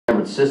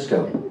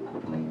Francisco.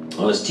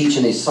 I was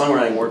teaching these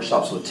songwriting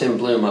workshops with Tim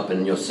Bloom up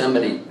in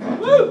Yosemite,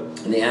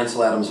 in the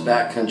Ansel Adams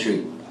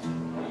backcountry.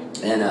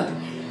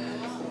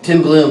 And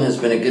Tim Bloom has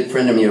been a good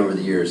friend of me over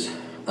the years.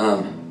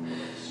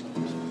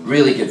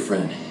 Really good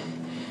friend.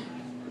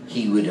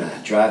 He would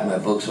drive my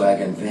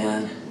Volkswagen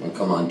van and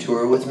come on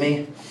tour with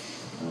me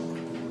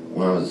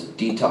when I was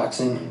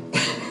detoxing.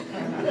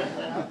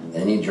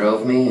 And he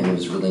drove me, and it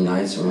was really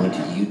nice. We went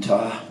to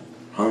Utah,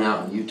 hung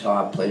out in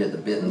Utah, played at the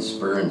Bit and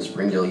Spur in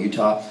Springdale,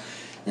 Utah.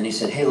 Then he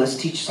said, hey, let's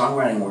teach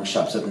songwriting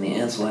workshops up in the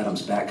Ansel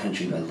Adams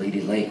backcountry by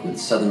Lady Lake with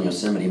Southern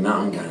Yosemite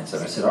mountain guides.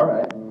 And I said, all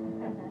right.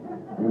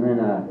 And then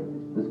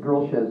this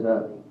girl shows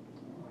up.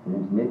 Her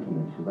name's Nikki,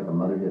 and she's like a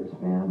Mother Hips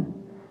fan.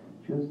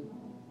 She goes,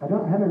 I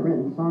haven't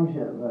written songs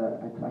yet, but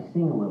I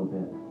sing a little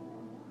bit.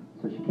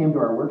 So she came to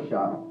our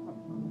workshop.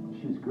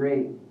 She was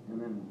great.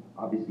 And then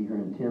obviously her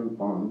and Tim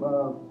fall in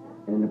love.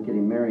 They ended up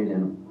getting married,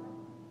 and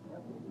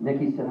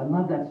Nikki said, I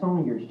love that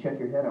song of yours, Check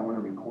Your Head, I want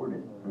to record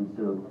it. And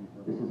so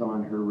this is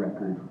on her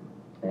record,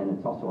 and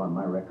it's also on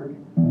my record.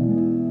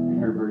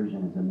 And her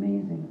version is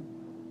amazing.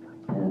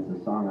 And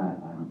it's a song I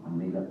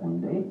made up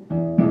one day.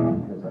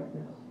 It goes like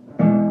this.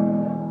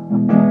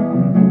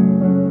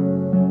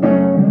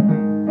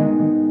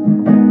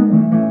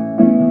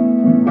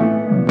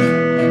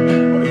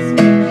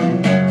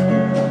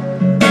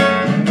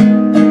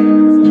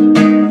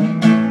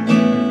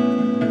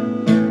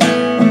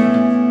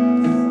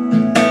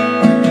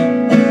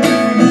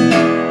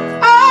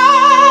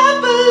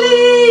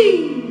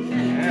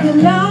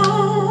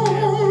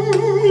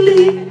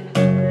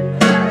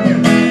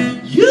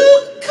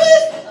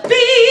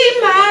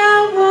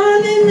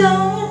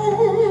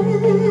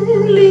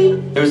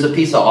 There's a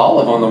piece of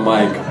olive on the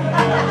mic.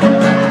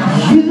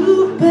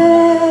 You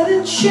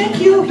better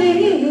check your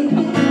head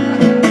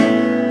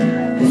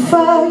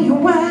before you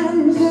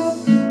wind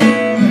up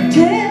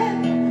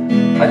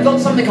dead. I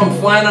felt something come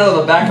flying out of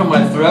the back of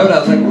my throat. I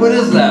was like, what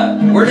is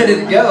that? Where did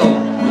it go?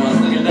 I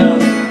was looking down.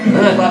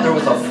 Then I thought there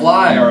was a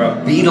fly or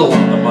a beetle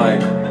on the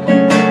mic.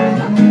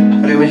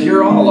 But it was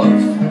your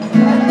olive.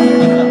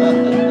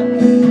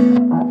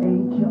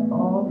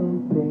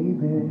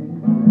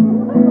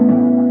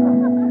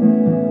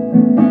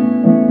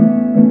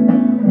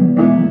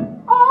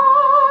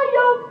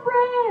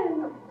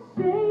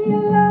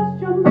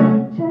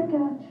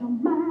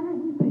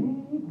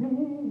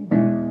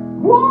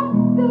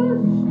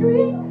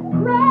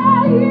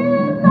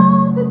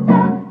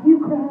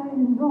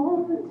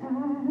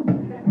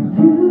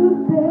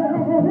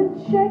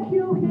 Check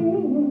your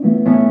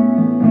head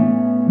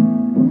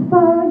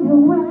before you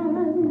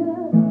wind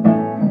up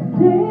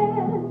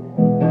dead.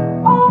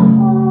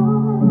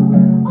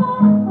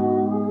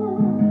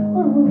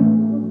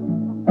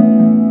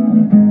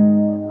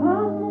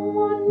 I'm the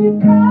one you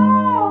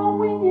call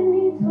when you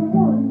need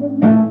someone to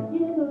love.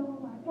 You know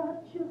I got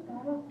your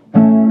back.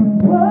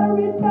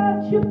 Worry about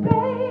your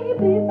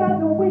baby, by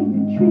the way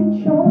you treat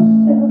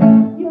yourself.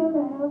 You'll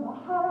have a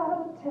heart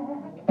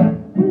attack.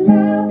 Well,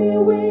 I'll be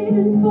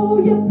waiting for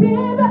you,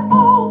 baby,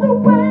 all the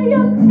way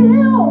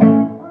until the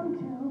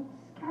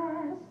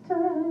skies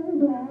turn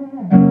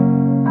black.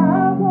 I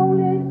won't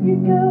let you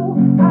go.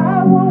 I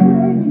won't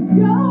let you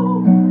go.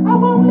 I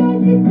won't let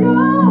you go.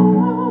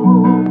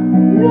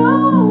 No,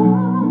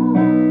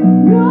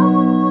 no.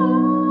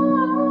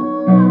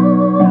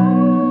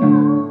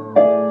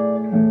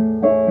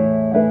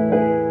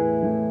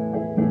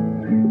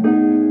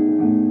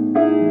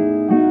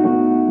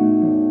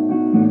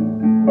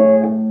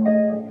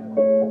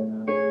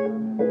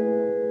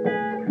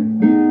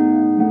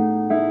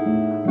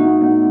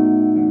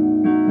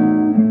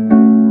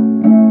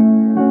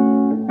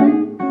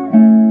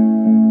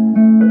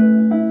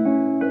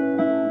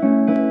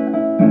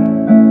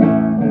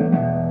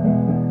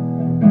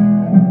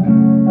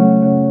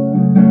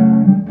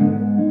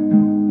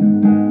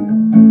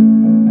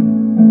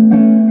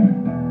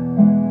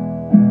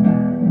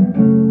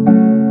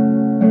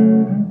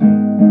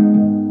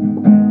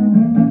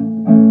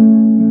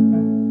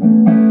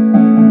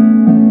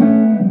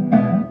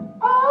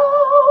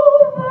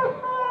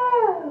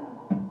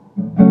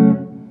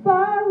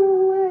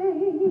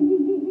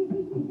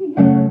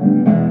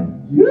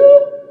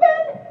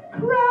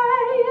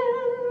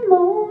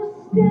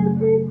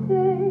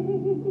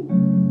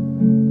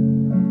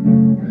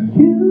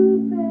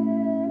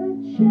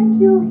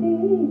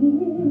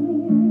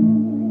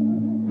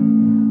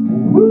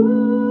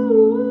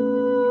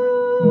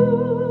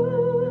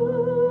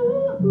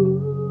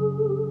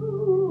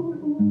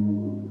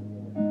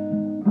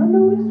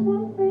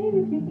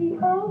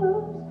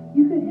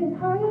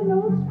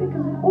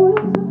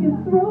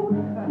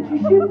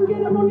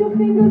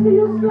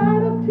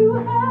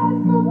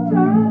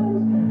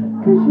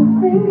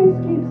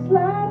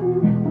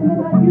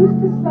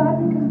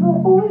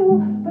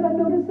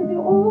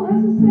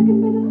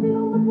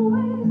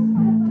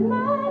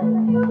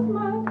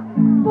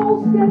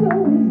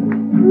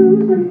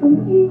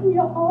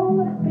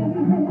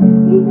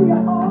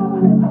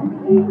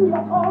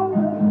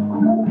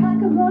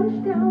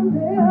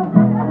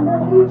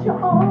 Eat your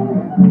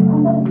olive,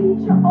 I'm gonna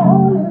eat your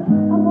olive,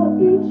 I'm gonna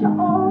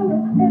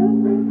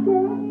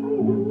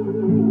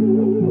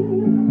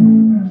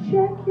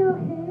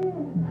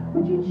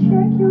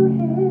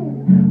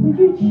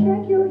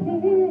check your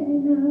head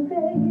now,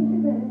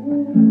 baby?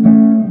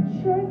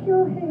 Check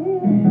your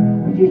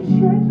head. Would you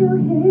check your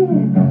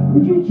head?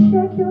 Would you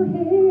check your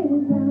head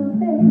now,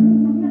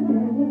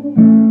 baby?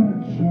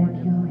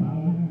 Check your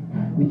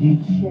head. Would you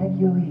check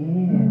your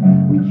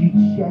head? Would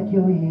you check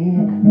your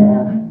head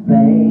now,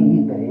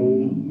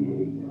 baby?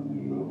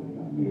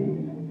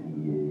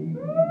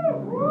 Yeah,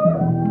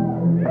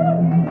 yeah,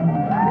 yeah.